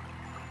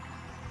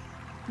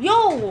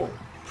 Yo!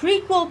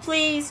 Prequel,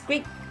 please!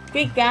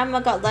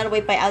 Great-grandma got led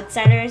away by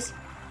outsiders.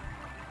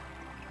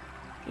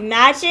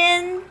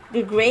 Imagine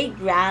the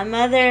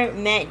great-grandmother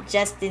met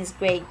Justin's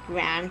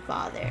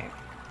great-grandfather.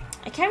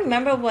 I can't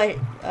remember what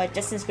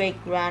Justin's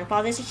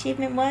great-grandfather's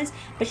achievement was,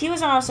 but he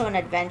was also an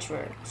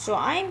adventurer. So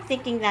I'm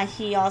thinking that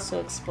he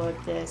also explored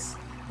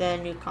the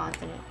new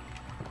continent.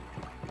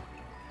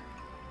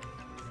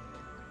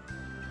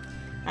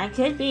 That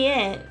could be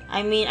it.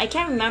 I mean, I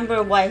can't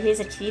remember what his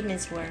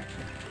achievements were.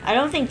 I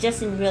don't think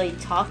Justin really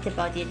talked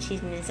about the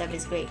achievements of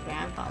his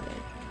great-grandfather.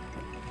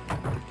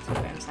 To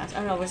Graham's house.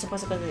 Oh no, we're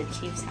supposed to go to the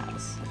chief's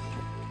house.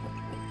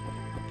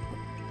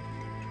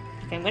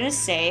 Okay, I'm gonna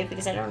save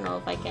because I don't know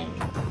if I can...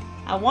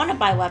 I want to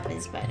buy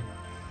weapons, but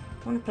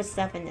I want to put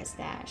stuff in the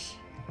stash.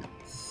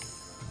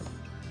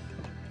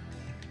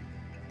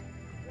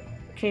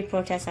 Trade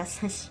protest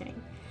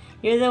assassin.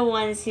 You're the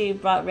ones who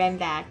brought Ren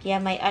back. You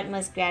have my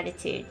utmost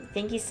gratitude.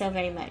 Thank you so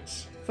very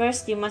much.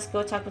 First, you must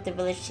go talk with the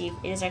village chief.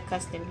 It is our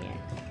custom here.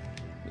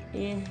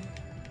 Yeah.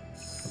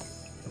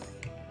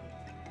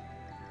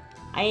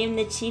 I am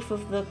the chief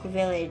of Luc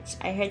Village.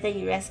 I heard that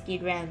you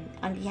rescued Rem.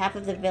 On behalf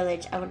of the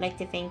village, I would like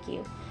to thank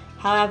you.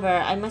 However,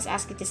 I must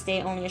ask you to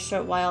stay only a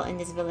short while in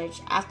this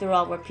village. After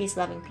all, we're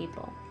peace-loving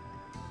people.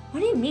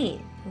 What do you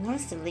mean? You want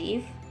us to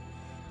leave?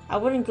 I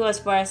wouldn't go as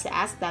far as to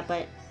ask that,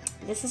 but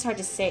this is hard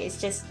to say. It's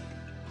just...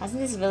 Hasn't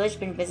this village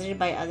been visited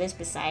by others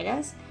beside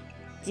us?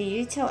 Do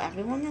you tell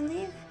everyone to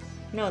leave?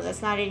 No,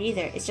 that's not it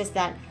either. It's just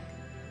that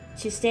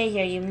to stay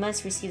here, you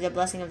must receive the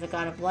blessing of the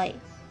God of Light.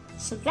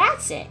 So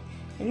that's it.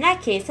 In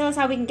that case, tell us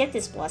how we can get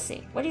this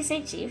blessing. What do you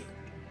say, Chief?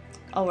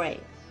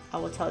 Alright, I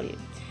will tell you.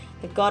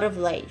 The God of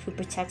Light, who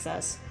protects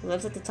us,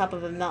 lives at the top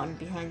of a mountain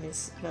behind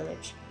this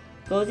village.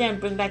 Go there and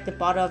bring back the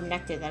bottle of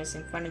nectar that is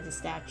in front of the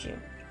statue.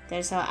 That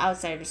is how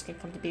outsiders can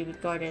come to be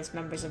regarded as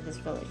members of this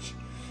village.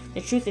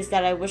 The truth is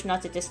that I wish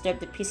not to disturb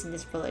the peace in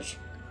this village,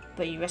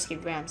 but you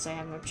rescued Ram, so I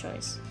have no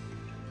choice.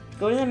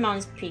 Go to the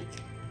mountain's peak.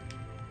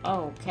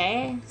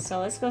 Okay, so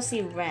let's go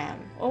see Ram.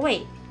 Oh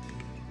wait,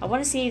 I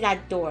want to see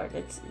that door.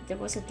 There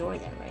was a door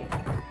there,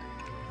 right?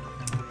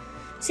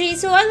 See,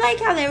 so I like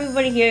how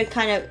everybody here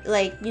kind of,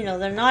 like, you know,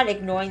 they're not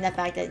ignoring the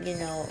fact that, you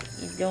know,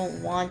 you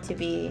don't want to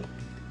be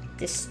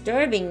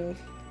disturbing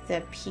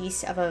the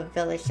peace of a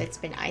village that's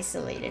been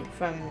isolated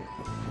from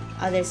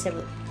other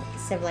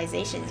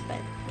civilizations, but,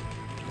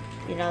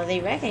 you know, they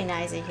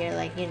recognize it here,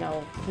 like, you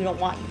know, we don't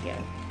want you here.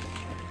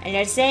 And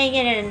they're saying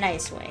it in a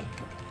nice way.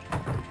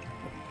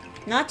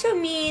 Not too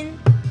mean,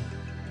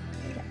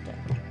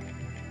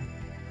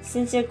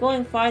 Since you're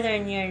going farther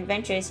in your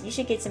adventures, you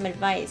should get some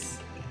advice.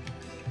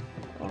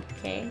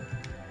 Okay.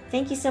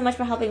 Thank you so much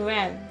for helping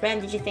Ram.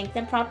 Ram, did you thank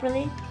them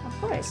properly? Of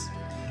course.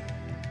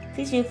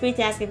 Please feel free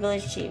to ask a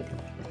village chief.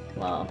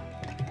 Well.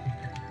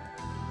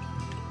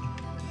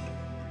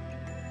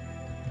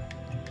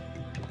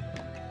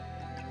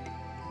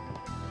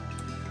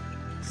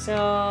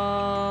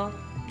 So,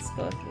 let's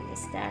go through the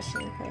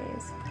stashing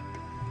place.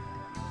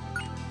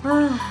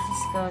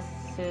 Let's go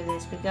through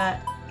this. We got...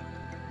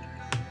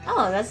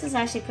 Oh, this is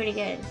actually pretty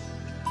good.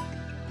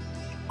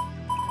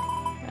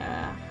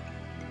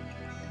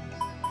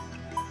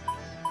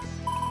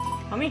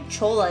 How many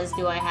cholas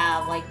do I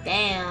have? Like,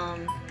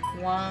 damn.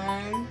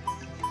 One.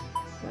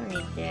 I don't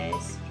need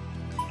this.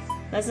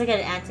 Let's look at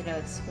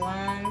antidotes.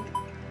 One.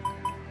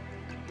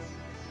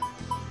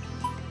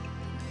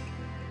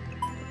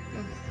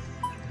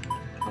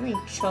 How many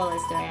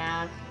cholas do I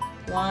have?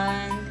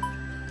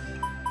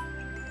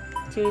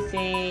 1, 2,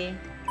 3,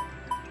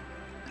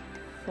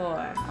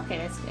 4. Okay,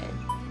 that's good.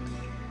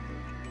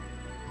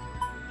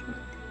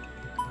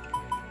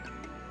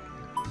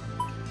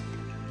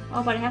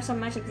 Oh, but I have so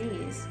much of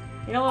these.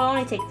 You know, we'll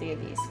only take 3 of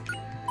these.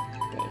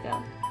 There you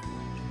go.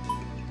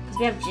 Because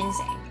we have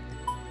ginseng.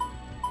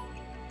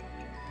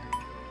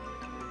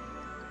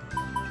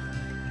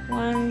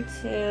 1,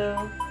 2.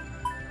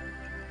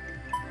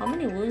 How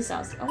many wound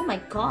cells? Oh my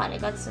god, I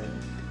got some...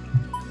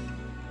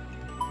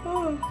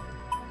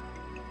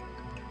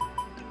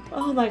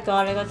 Oh my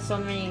god, I got so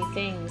many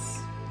things.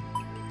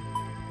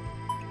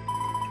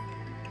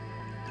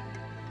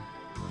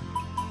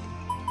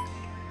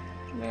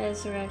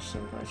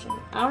 Resurrection potion.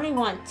 I only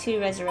want 2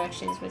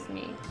 resurrections with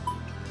me.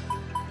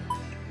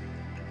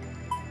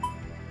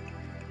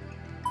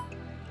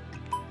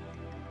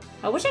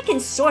 I wish I can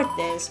sort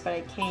this, but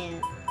I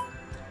can't.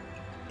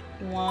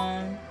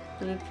 1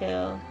 blue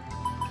pill.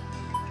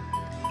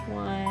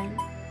 1.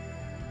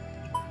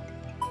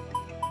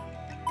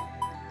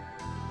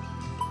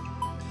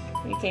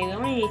 Okay, we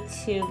only need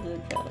 2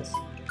 blue pills.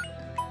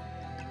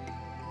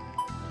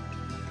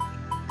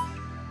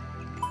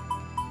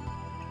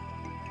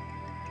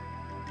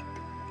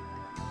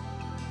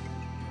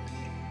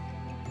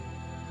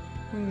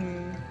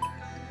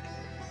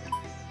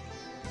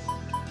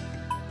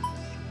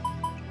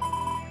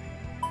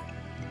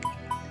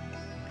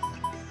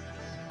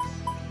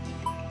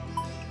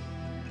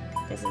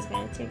 This is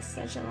gonna take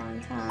such a long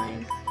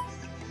time.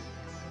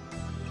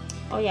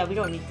 Oh yeah, we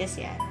don't need this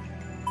yet.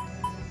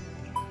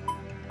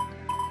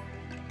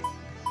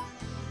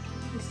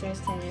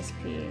 Restores 10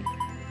 SP.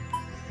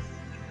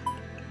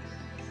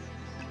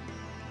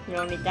 We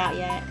don't need that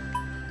yet.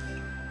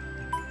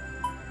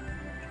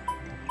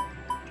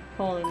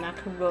 Holy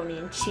macaroni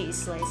and cheese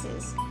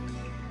slices.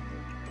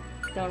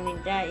 Don't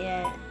need that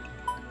yet.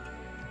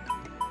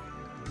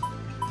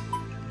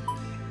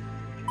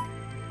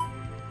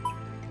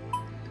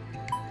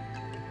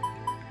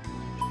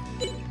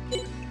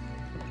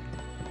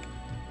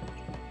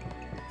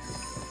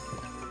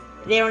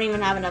 They don't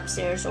even have an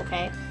upstairs,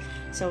 okay?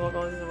 So we'll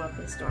go to the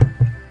weapons store.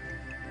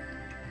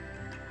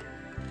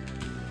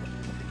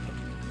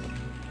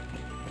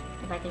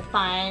 If I can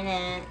find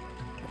it.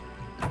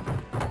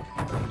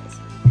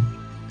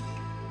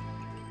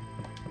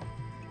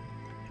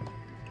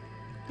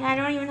 Yeah, I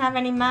don't even have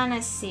any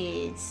mana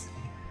seeds.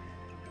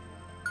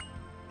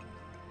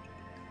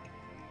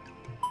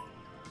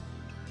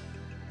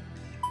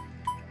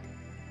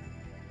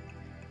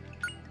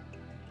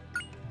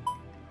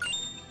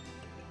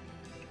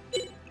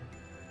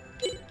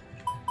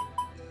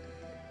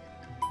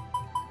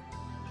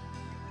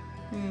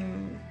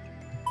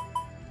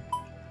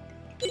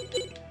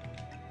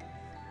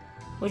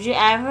 Would you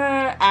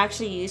ever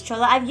actually use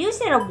Chola? I've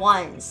used it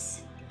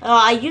once. Oh,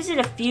 I used it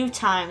a few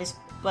times,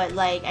 but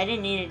like I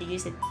didn't need to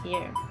use it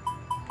here.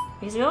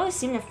 Because we always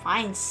seem to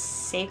find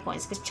save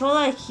points. Because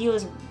Chola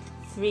heals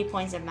 3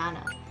 points of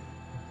mana.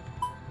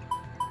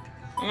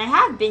 And I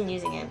have been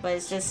using it, but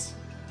it's just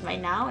right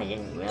now I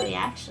didn't really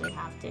actually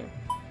have to.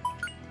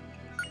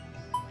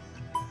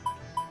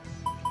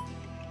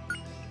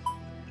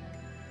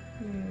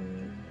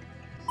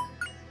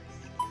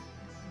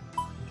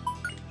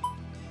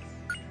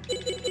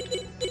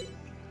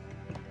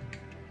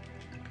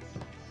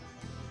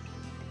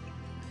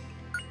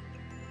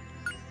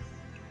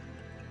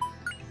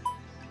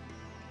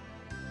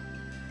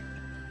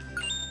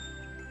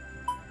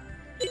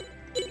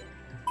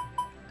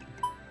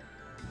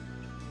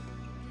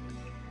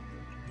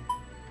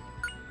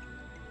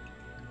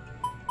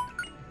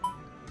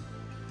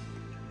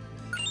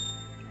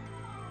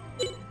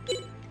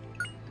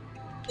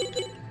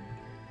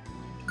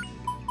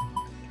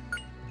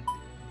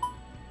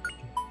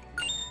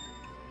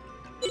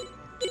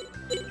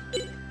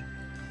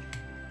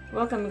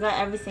 Welcome, we got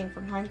everything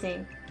from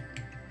hunting.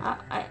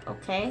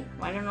 Okay.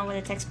 Well, I don't know why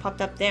the text popped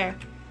up there.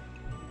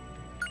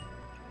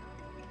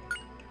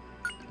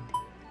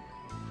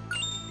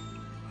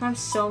 I have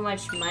so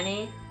much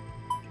money.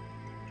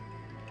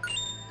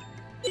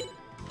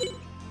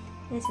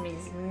 This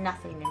means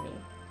nothing to me.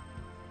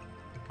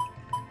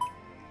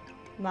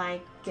 My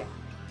god.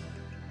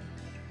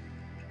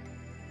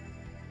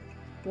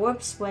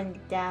 Warps when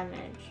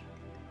damaged.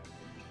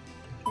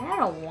 I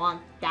don't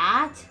want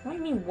that. What do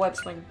you mean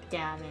warps when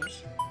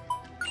damaged?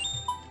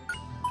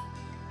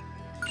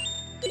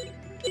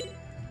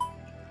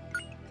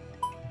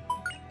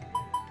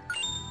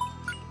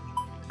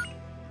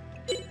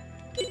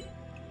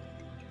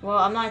 Well,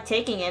 I'm not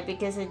taking it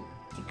because it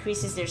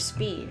decreases their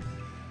speed.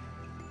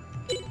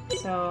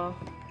 So...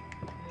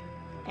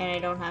 And I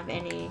don't have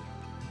any...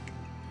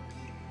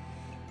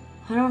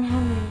 I don't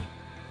have any...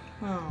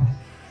 Oh.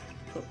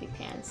 Poopy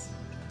pants.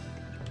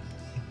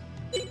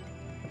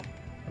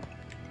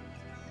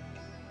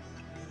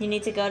 You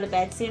need to go to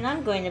bed soon?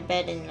 I'm going to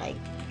bed in like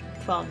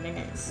 12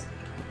 minutes.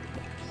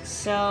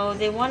 So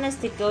they want us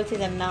to go to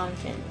the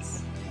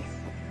mountains.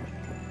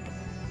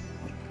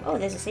 Oh,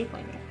 there's a save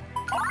point here.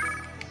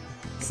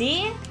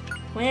 See?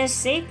 When there's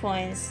save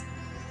points,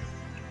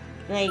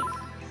 like,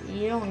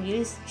 you don't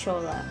use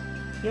Chola.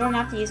 You don't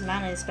have to use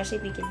mana, especially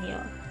if you can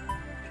heal.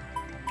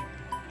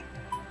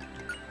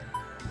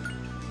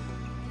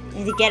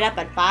 And to get up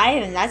at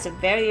 5, and that's a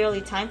very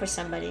early time for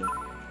somebody.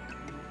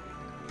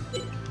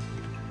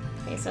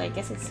 Okay, so I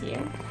guess it's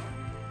here.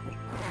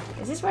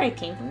 Is this where I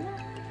came from now?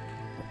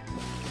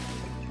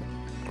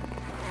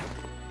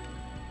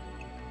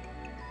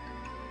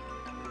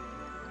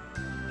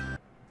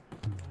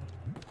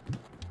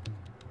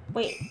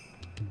 Wait.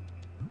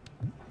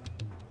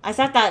 I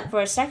thought that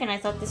for a second. I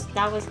thought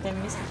that was the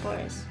Mystic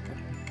Forest.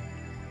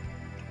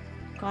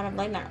 God of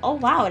Lightman. Oh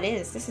wow, it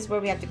is. This is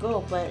where we have to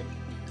go. But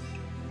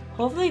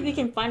hopefully we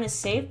can find a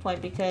save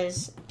point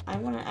because I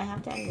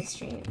have to end the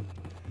stream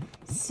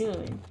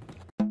soon.